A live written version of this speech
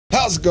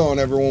How's it going,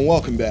 everyone?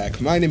 Welcome back.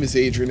 My name is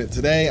Adrian, and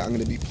today I'm going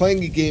to be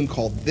playing a game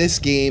called This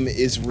Game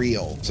Is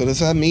Real. So does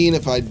that mean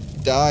if I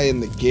die in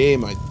the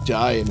game, I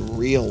die in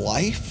real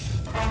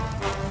life?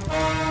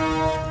 I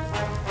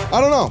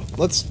don't know.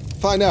 Let's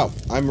find out.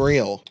 I'm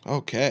real.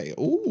 Okay.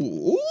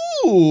 Ooh,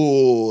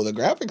 the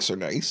graphics are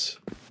nice.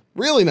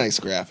 Really nice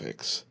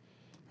graphics.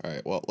 All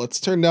right, well, let's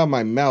turn down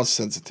my mouse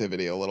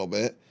sensitivity a little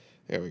bit.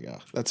 There we go.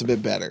 That's a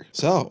bit better.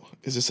 So,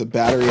 is this a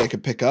battery I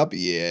could pick up?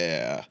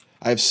 Yeah.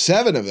 I have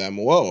 7 of them.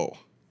 Whoa.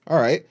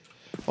 All right.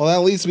 Well,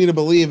 that leads me to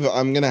believe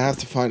I'm going to have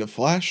to find a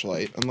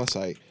flashlight, unless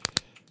I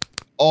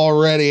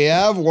already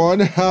have one.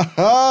 Ha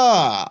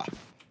ha!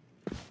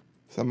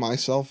 Is that my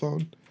cell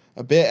phone?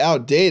 A bit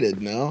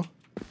outdated, no?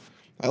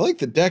 I like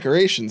the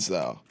decorations,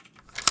 though.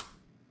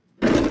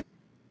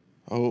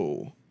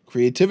 Oh.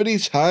 Creativity,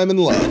 time, and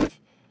love.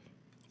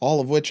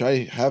 All of which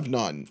I have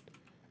none.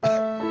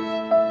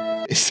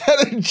 Is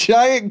that a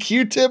giant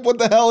Q-tip? What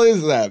the hell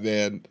is that,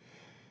 man?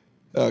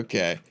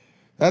 Okay.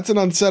 That's an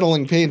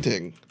unsettling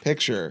painting.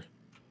 Picture.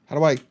 How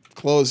do I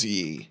close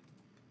ye?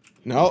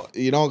 No,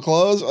 you don't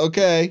close?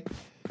 Okay.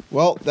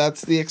 Well,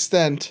 that's the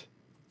extent.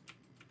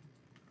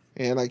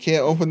 And I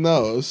can't open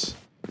those.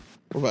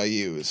 What about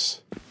yous?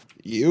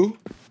 You?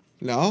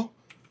 No?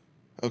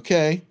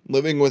 Okay.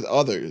 Living with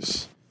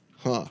others.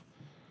 Huh.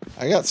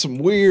 I got some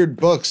weird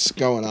books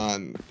going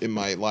on in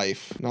my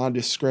life.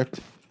 Nondescript.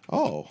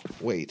 Oh,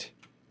 wait.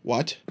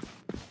 What?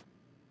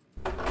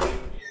 Oh,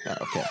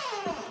 okay.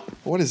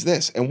 What is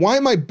this? And why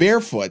am I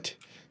barefoot?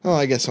 Oh,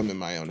 I guess I'm in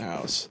my own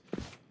house.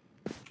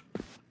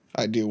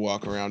 I do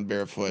walk around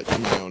barefoot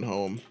in my own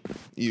home,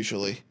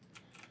 usually.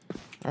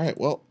 Alright,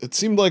 well, it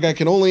seemed like I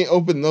can only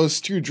open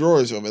those 2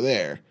 drawers over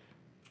there.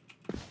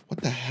 What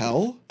the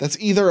hell? That's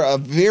either a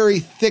very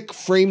thick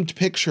framed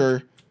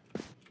picture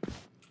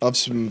of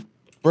some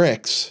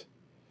bricks,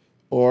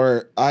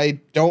 or I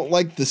don't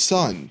like the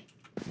sun.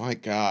 My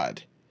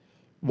God.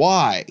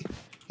 Why?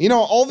 You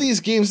know, all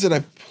these games that I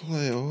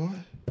play...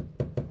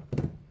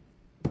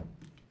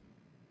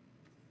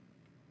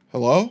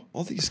 Hello?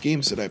 All these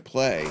games that I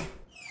play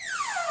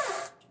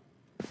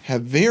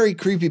have very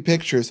creepy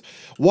pictures.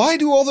 Why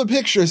do all the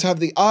pictures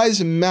have the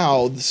eyes and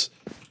mouths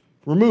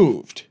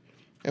removed?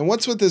 And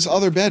what's with this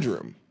other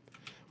bedroom?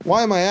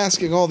 Why am I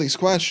asking all these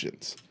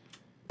questions?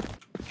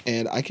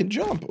 And I can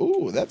jump.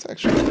 Ooh, that's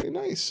actually pretty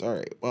nice. All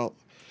right, well,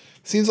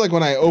 seems like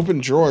when I open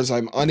drawers,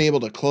 I'm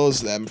unable to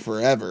close them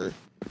forever.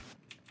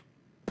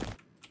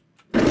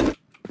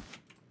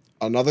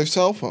 Another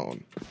cell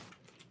phone.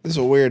 This is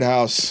a weird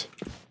house.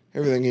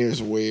 Everything here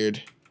is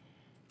weird.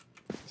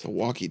 It's a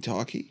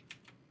walkie-talkie.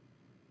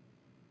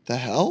 The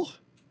hell?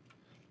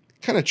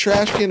 What kind of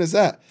trash can is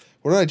that?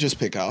 What did I just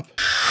pick up?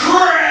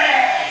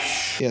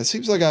 Trash! Yeah, it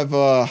seems like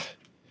I've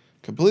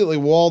completely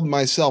walled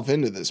myself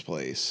into this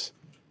place.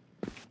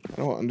 I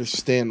don't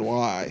understand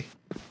why.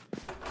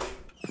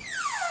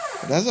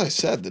 But as I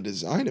said, the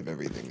design of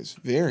everything is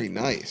very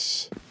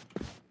nice.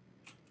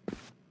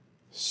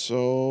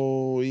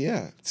 So,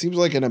 yeah. It seems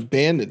like an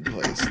abandoned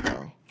place,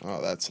 though.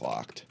 Oh, that's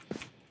locked.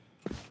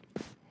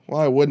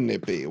 Why wouldn't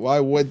it be? Why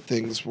would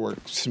things work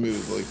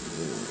smoothly?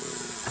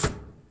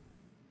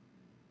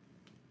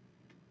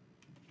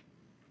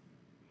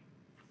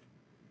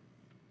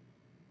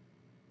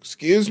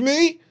 Excuse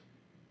me?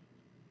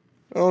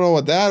 I don't know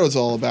what that was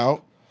all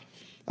about.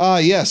 Ah,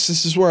 yes,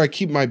 this is where I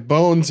keep my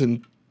bones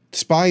and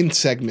spine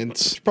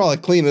segments. Should probably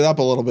clean it up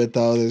a little bit,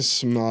 though. There's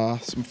some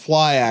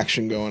fly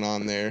action going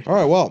on there. All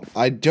right, well,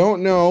 I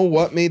don't know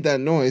what made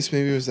that noise.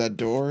 Maybe it was that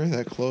door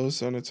that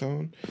closed on its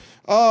own.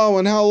 Oh,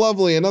 and how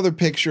lovely. Another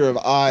picture of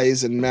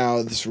eyes and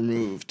mouths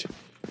removed.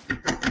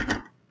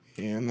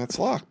 And that's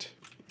locked.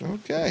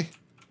 Okay.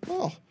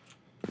 Well,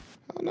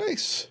 how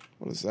nice.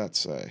 What does that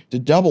say?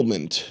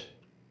 Dedoublement.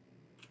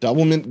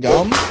 Doublemint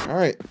gum? All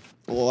right.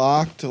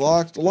 Locked,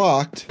 locked,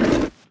 locked.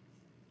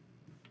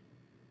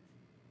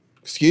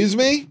 Excuse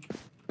me?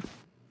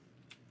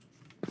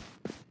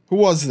 Who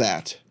was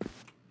that?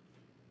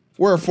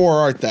 Wherefore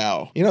art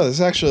thou? You know,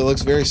 this actually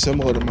looks very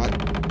similar to my...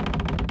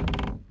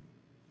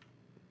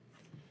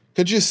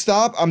 Could you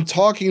stop? I'm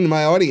talking to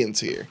my audience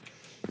here.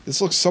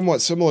 This looks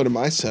somewhat similar to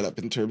my setup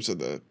in terms of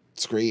the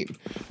screen.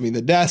 I mean,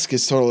 the desk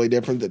is totally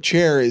different. The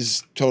chair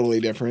is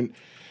totally different.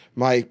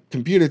 My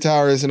computer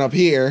tower isn't up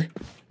here,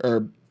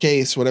 or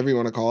case, whatever you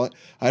want to call it.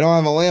 I don't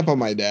have a lamp on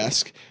my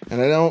desk,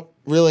 and I don't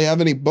really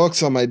have any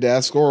books on my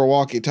desk or a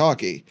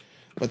walkie-talkie.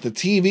 But the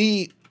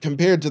TV,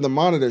 compared to the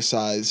monitor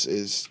size,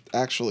 is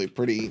actually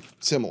pretty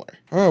similar.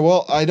 All right,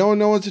 well, I don't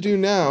know what to do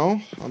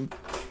now.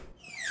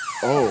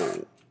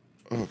 Oh,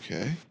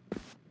 okay.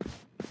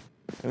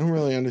 I don't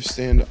really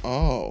understand.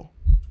 Oh,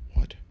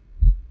 what?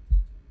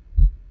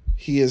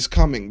 He is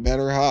coming.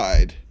 Better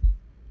hide.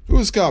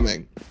 Who's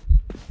coming?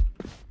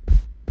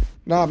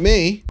 Not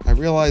me. I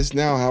realize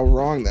now how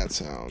wrong that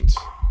sounds.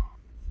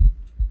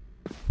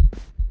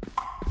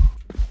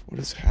 What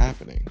is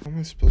happening? How am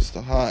I supposed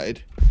to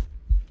hide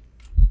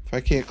if I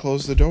can't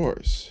close the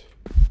doors?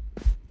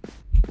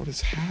 What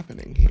is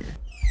happening here?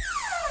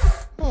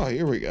 Oh,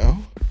 here we go.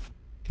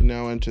 Can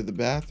now enter the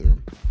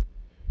bathroom.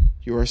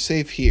 You are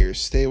safe here.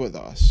 Stay with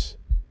us.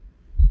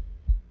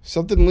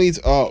 Something leads...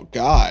 Oh,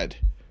 God.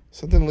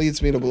 Something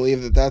leads me to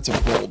believe that that's a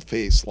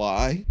bold-faced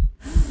lie.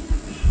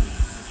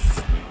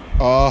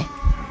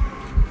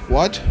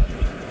 What?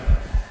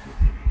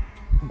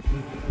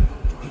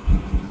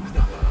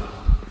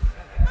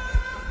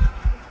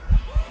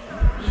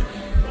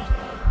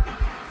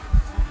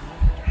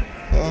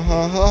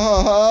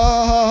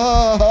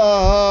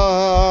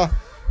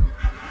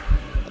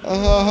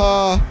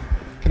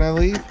 Can I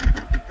leave?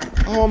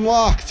 Oh, I'm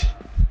locked.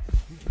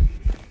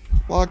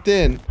 Locked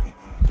in.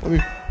 Let me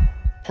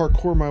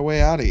parkour my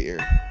way out of here.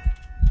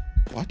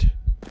 What?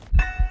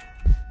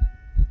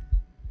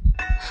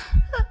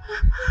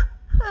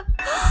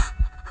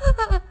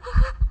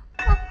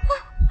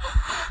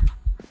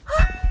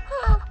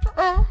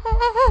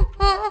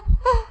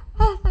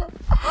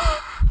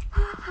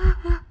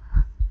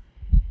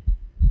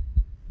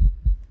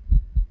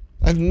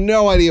 I have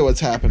no idea what's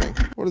happening.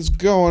 What is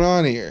going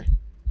on here?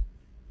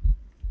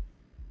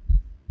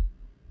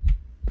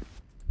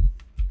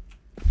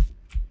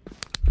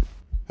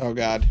 Oh,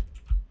 God.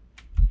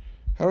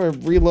 How do I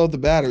reload the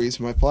batteries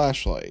of my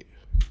flashlight?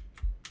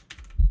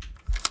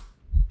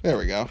 There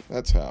we go.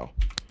 That's how.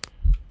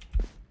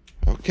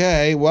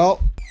 Okay,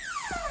 well.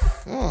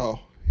 Oh,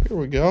 here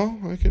we go.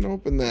 I can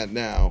open that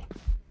now.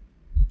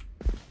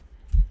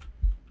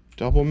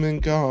 Double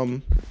mint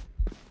gum.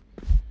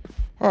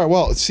 Alright,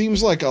 well, it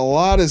seems like a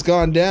lot has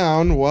gone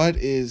down. What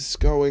is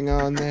going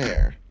on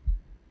there?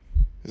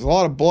 There's a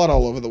lot of blood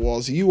all over the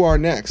walls. You are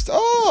next.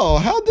 Oh,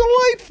 how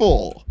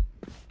delightful!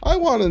 I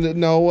wanted to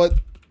know what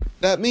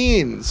that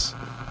means.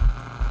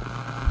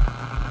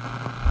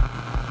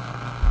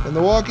 And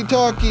the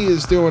walkie-talkie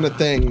is doing a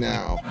thing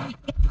now.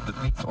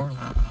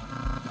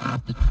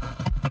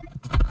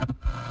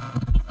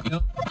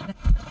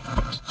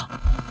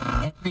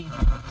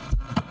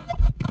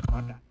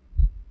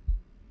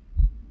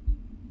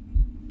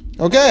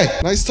 Okay,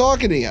 nice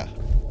talking to you.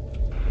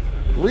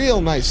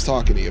 Real nice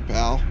talking to you,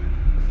 pal.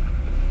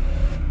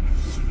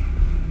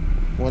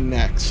 What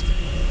next?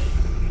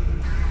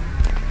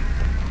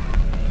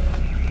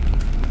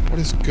 What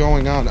is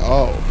going on?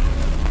 Oh.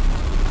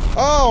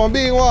 Oh, I'm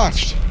being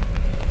watched.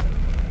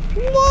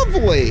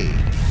 Lovely.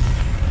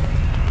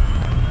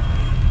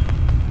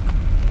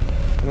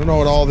 I don't know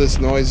what all this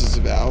noise is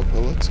about,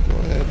 but let's go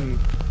ahead and...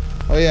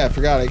 Oh yeah, I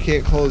forgot I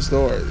can't close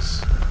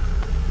doors.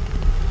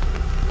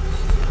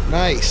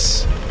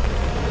 Nice.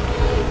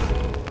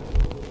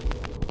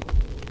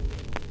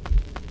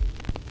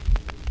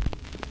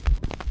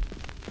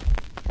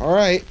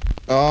 Alright,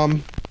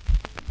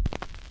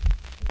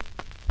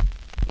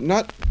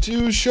 not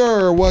too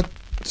sure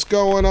what's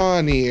going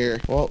on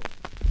here. Well,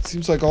 it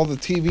seems like all the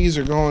TVs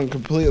are going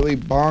completely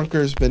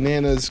bonkers,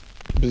 bananas,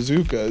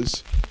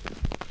 bazookas.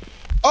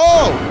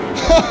 Oh!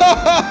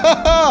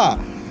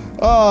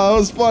 Oh, that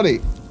was funny.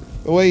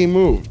 The way he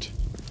moved.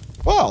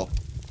 Well,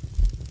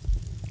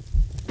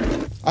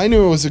 I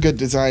knew it was a good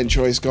design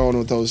choice going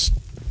with those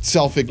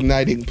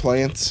self-igniting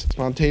plants.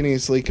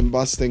 Spontaneously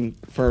combusting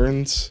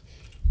ferns.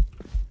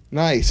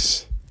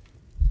 Nice.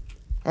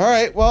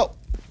 Alright, well.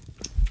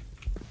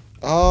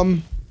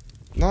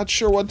 Not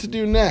sure what to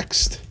do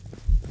next.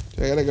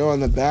 Do I gotta go in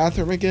the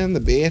bathroom again? The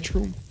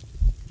bathroom?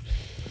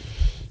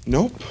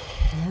 Nope.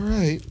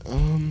 Alright,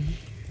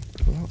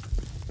 well,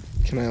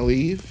 can I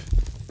leave?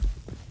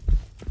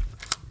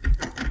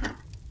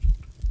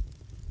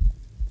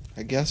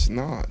 I guess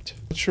not.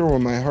 Not sure why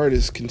my heart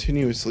is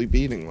continuously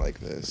beating like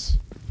this.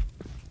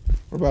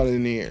 What about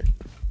in here?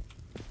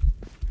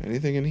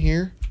 Anything in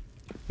here?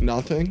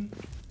 Nothing?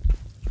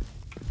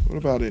 What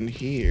about in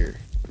here?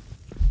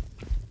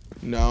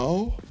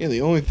 No? Yeah,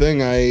 the only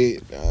thing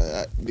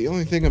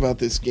about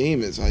this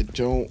game is I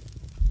don't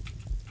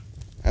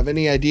have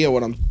any idea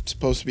what I'm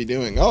supposed to be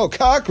doing. Oh,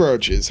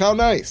 cockroaches! How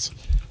nice!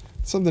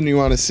 Something you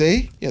want to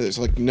see? Yeah, there's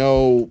like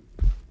no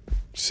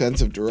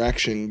sense of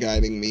direction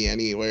guiding me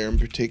anywhere in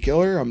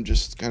particular. I'm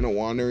just kind of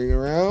wandering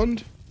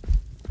around,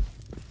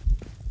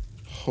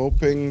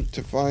 hoping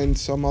to find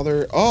some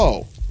other...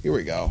 Oh! Here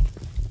we go.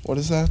 What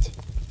is that?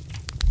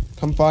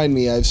 Come find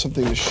me, I have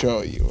something to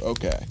show you.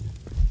 Okay.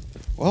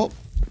 Well,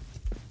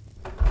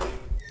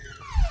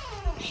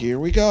 here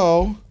we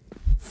go.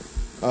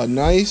 A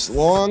nice,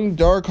 long,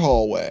 dark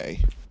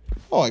hallway.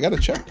 Oh, I got a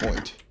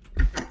checkpoint.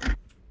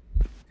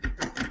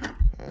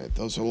 Alright,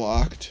 those are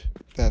locked.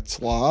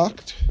 That's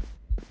locked.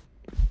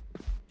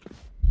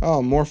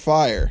 Oh, more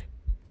fire.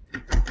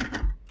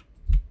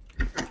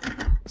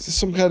 Is this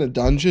some kind of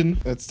dungeon?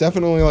 That's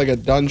definitely like a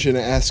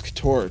dungeon-esque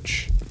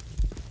torch.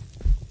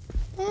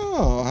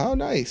 Oh, how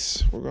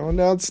nice. We're going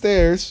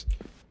downstairs.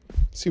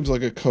 Seems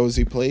like a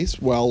cozy place,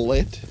 well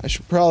lit. I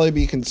should probably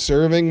be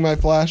conserving my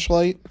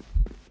flashlight.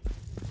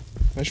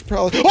 I should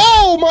probably...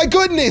 Oh my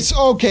goodness!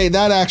 Okay,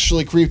 that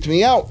actually creeped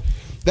me out.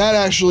 That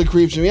actually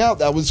creeped me out.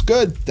 That was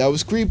good. That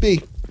was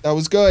creepy. That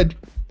was good.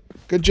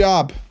 Good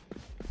job.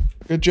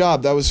 Good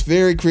job. That was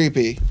very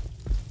creepy.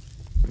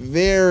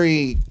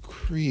 Very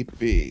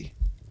creepy.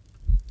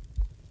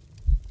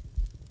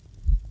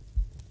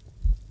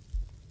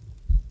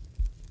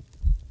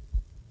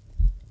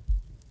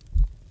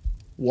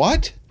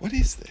 What? What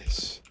is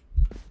this?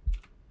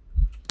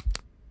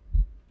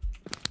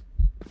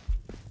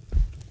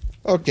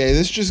 Okay,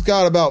 this just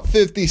got about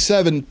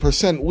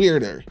 57%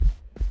 weirder.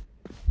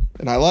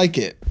 And I like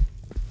it.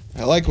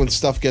 I like when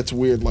stuff gets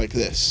weird like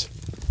this.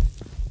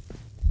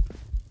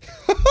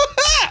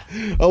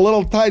 A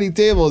little tiny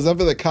table. Is that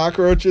for the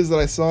cockroaches that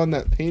I saw in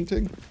that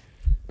painting?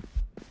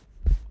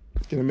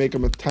 Gonna make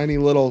them a tiny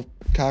little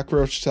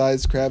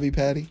cockroach-sized Krabby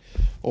Patty.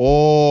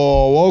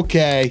 Oh,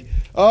 okay.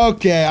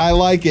 Okay, I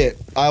like it.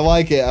 I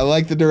like it. I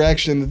like the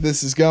direction that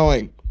this is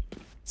going.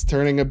 It's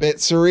turning a bit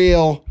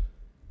surreal.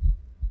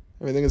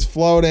 Everything is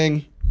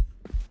floating.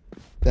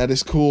 That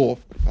is cool.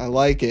 I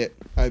like it.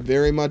 I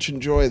very much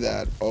enjoy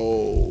that.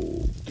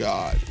 Oh,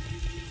 God.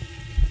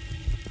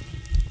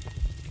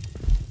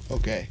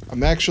 Okay,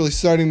 I'm actually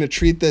starting to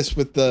treat this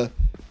with the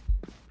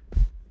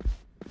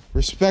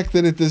respect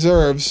that it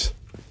deserves.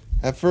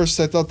 At first,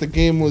 I thought the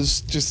game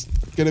was just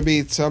gonna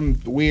be some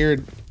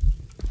weird,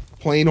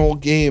 plain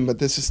old game, but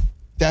this is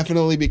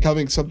definitely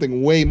becoming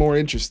something way more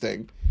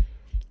interesting.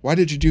 Why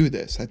did you do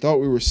this? I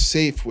thought we were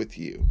safe with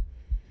you.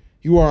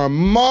 You are a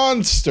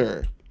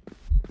monster!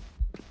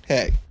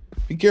 Hey,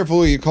 be careful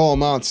who you call a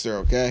monster,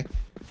 okay?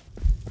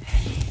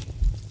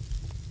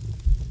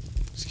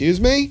 Excuse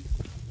me?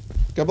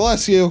 God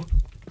bless you.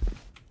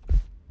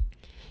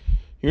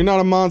 You're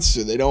not a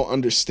monster. They don't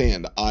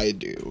understand. I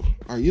do.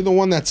 Are you the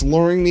one that's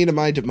luring me to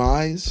my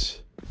demise?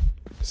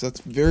 Because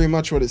that's very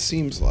much what it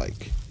seems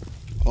like.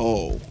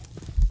 Oh.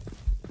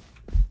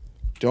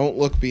 Don't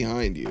look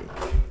behind you.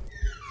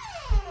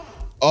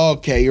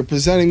 Okay, you're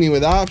presenting me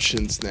with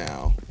options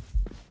now.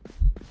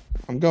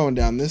 I'm going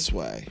down this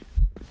way.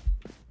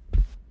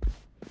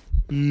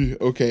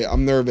 Okay,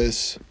 I'm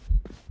nervous.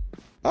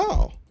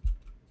 Oh.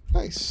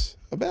 Nice.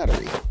 A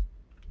battery.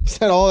 Is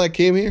that all that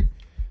came here?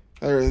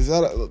 Or is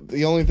that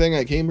the only thing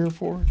I came here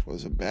for?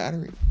 Was a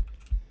battery?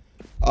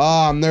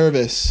 Ah, I'm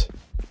nervous.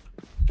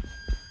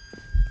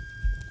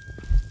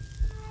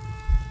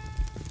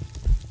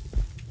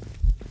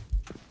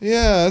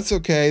 Yeah, that's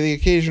okay. The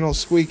occasional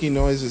squeaky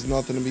noise is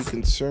nothing to be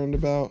concerned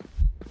about.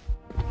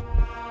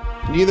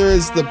 Neither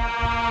is the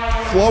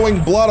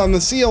flowing blood on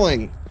the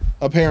ceiling,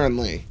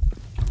 apparently.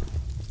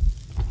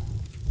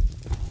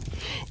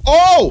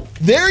 Oh,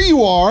 there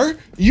you are.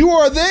 You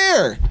are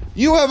there.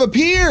 You have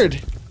appeared.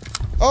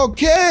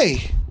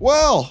 Okay,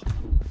 well,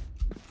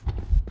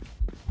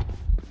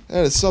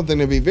 that is something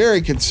to be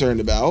very concerned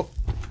about.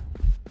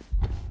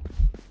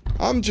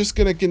 I'm just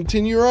gonna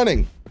continue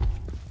running.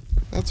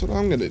 That's what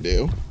I'm gonna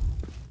do.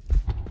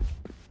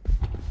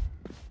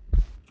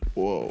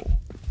 Whoa.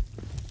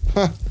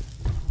 Huh.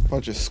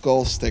 Bunch of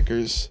skull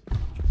stickers.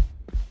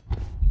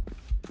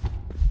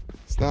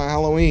 It's not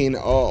Halloween.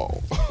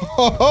 Oh.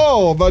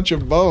 Oh, a bunch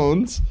of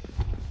bones.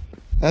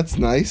 That's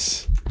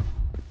nice.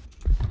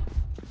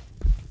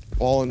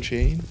 Ball and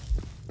chain.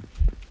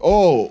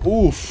 Oh,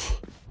 oof.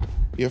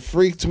 You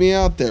freaked me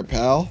out there,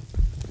 pal.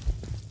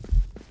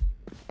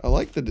 I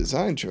like the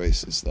design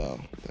choices,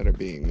 though, that are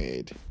being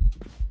made.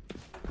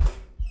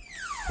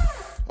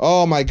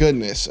 Oh, my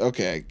goodness.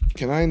 Okay.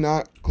 Can I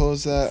not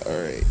close that?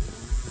 Alright.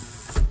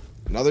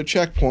 Another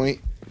checkpoint.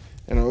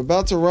 And I'm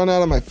about to run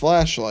out of my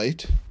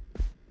flashlight.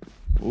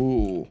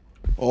 Ooh.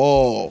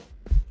 Oh.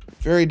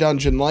 Very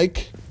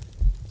dungeon-like.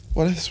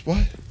 What?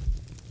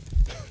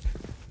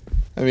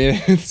 I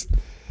mean, it's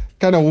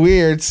kind of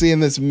weird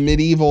seeing this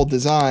medieval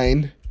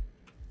design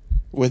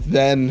with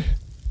then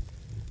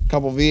a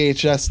couple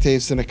VHS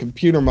tapes and a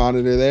computer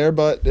monitor there,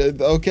 but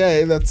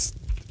okay, that's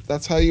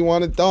how you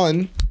want it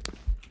done.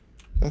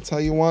 That's how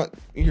you want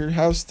your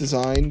house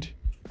designed.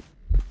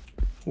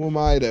 Who am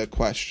I to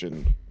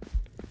question?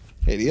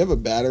 Hey, do you have a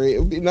battery? It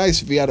would be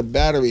nice if you had a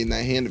battery in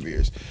that hand of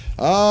yours.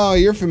 Oh,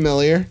 you're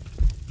familiar.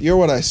 You're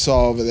what I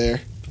saw over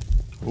there.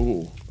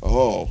 Ooh.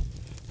 Oh.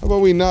 How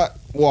about we not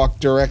walk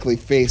directly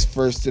face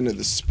first into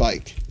the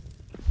spike?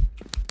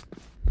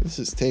 This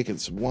is taking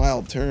some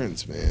wild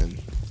turns, man.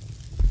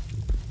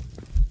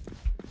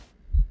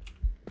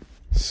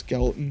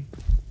 Skeleton.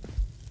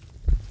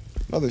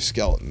 Another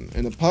skeleton.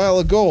 And a pile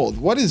of gold.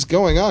 What is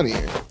going on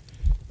here?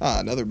 Ah,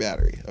 another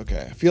battery.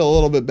 Okay, I feel a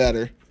little bit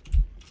better.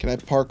 Can I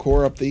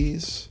parkour up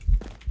these?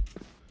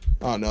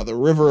 Oh no, the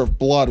river of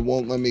blood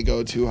won't let me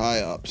go too high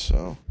up,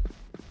 so...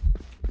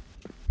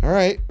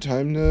 Alright,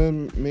 time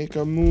to make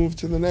a move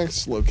to the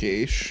next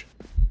location.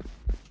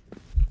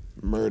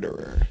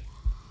 Murderer.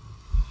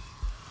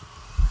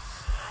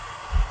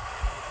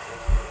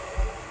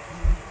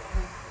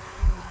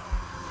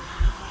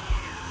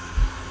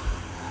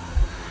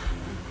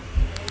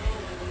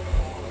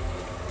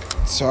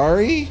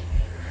 Sorry?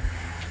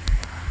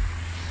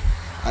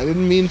 I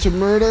didn't mean to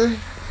murder,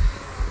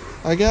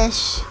 I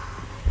guess.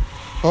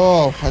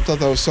 Oh, I thought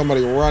that was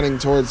somebody running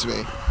towards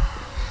me.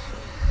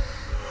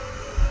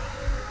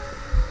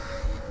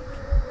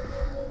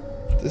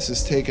 This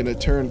is taking a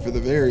turn for the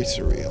very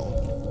surreal.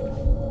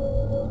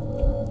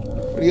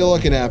 What are you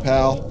looking at,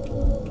 pal?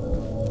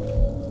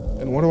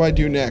 And what do I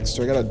do next?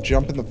 Do I gotta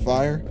jump in the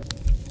fire?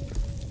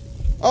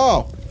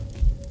 Oh!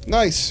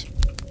 Nice!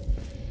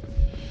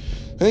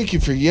 Thank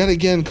you for yet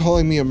again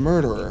calling me a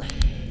murderer.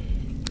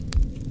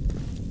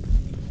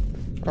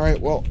 Alright,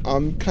 well,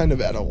 I'm kind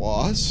of at a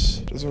loss.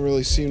 Doesn't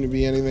really seem to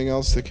be anything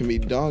else that can be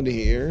done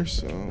here,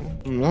 so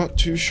I'm not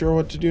too sure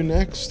what to do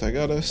next, I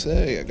gotta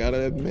say, I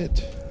gotta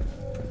admit.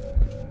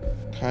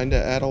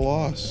 Kinda at a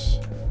loss.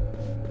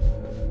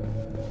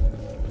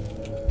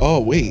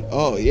 Oh, wait.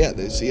 Oh, yeah,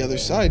 there's the other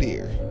side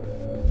here.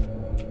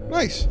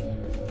 Nice.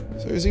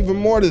 So there's even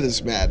more to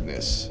this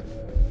madness.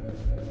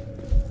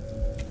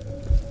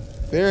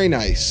 Very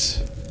nice.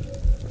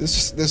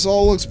 This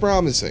all looks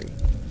promising.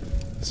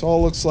 This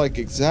all looks like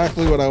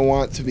exactly what I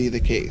want to be the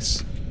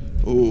case.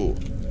 Ooh.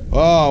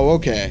 Oh,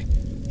 okay.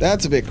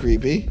 That's a bit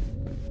creepy.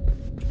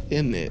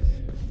 Isn't it?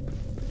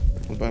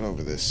 What about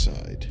over this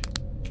side?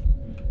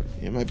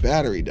 Yeah, my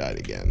battery died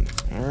again.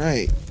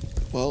 Alright.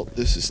 Well,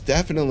 this is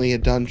definitely a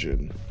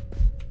dungeon.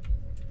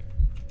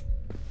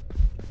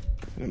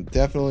 And I'm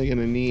definitely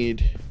gonna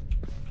need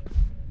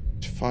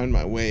to find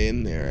my way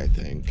in there, I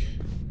think.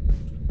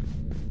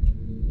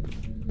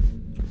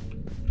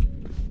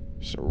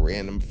 Just a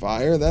random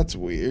fire? That's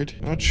weird.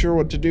 Not sure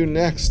what to do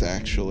next,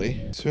 actually.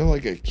 Is there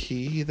like a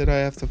key that I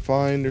have to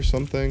find or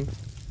something?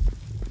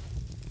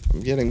 I'm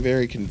getting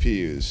very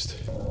confused.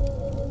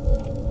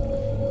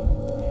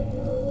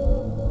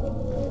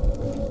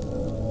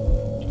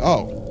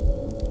 Oh.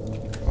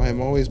 I am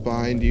always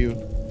behind you.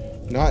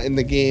 Not in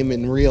the game,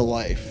 in real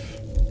life.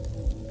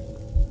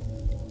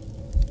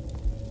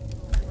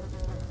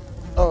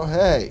 Oh,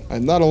 hey.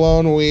 I'm not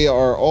alone. We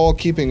are all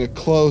keeping a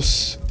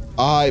close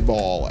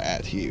eyeball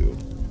at you.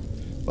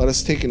 Let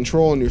us take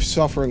control and your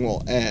suffering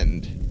will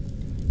end.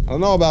 I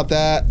don't know about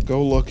that.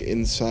 Go look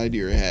inside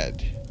your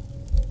head.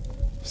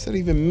 What's that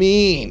even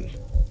mean?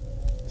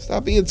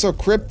 Stop being so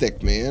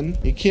cryptic, man.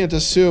 You can't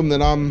assume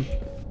that I'm,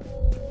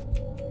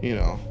 you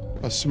know,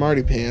 a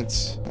smarty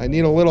pants. I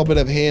need a little bit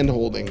of hand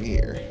holding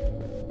here,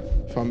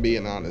 if I'm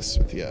being honest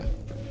with you.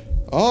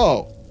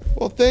 Oh,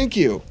 well, thank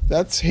you.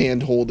 That's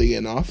hand holding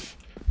enough.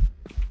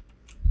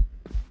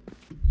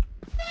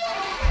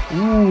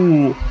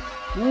 Ooh.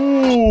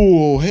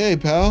 Ooh, hey,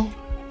 pal.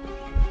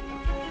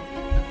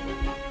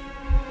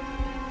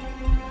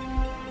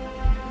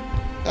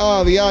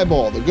 Ah, the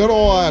eyeball. The good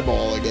old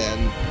eyeball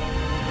again.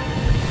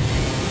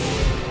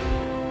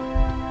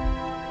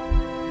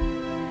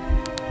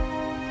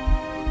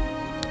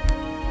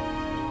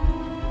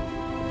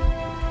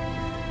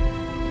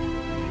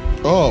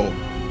 Oh.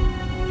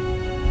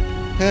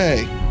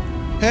 Hey.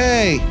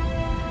 Hey.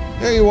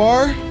 There you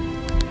are.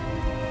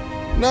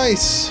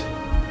 Nice.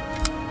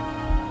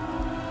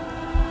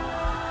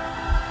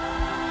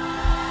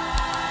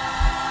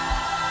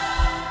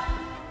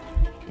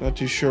 Not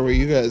too sure what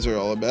you guys are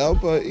all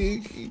about, but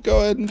you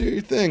go ahead and do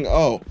your thing.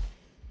 Oh.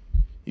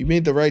 You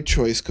made the right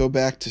choice. Go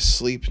back to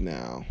sleep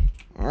now.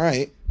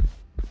 Alright.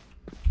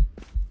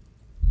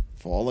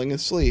 Falling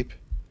asleep.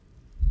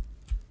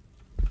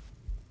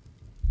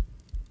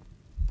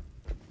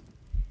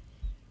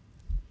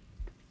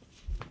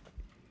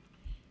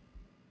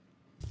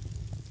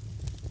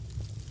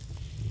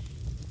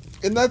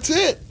 And that's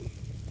it.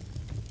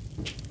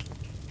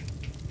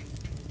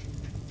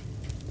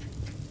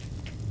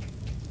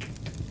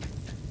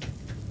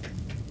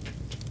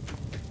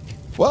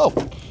 Well,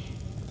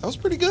 that was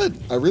pretty good.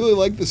 I really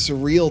like the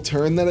surreal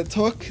turn that it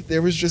took.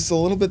 There was just a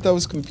little bit that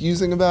was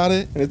confusing about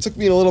it, and it took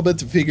me a little bit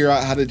to figure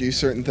out how to do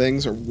certain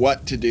things or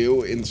what to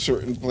do in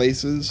certain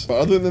places. But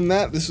other than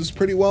that, this was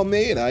pretty well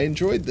made. I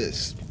enjoyed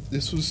this.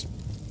 This was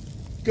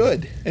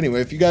good.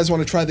 Anyway, if you guys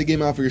want to try the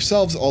game out for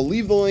yourselves, I'll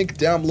leave the link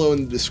down below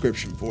in the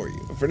description for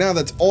you. But for now,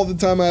 that's all the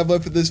time I have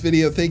left for this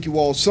video. Thank you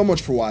all so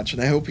much for watching.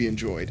 I hope you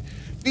enjoyed.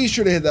 Be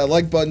sure to hit that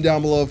like button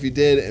down below if you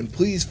did, and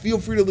please feel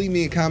free to leave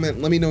me a comment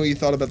and let me know what you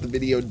thought about the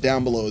video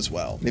down below as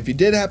well. And if you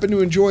did happen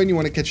to enjoy and you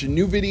want to catch a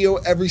new video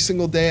every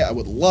single day, I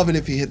would love it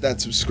if you hit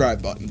that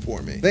subscribe button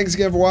for me. Thanks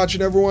again for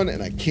watching, everyone,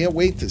 and I can't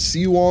wait to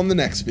see you all in the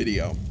next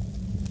video.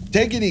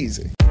 Take it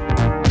easy.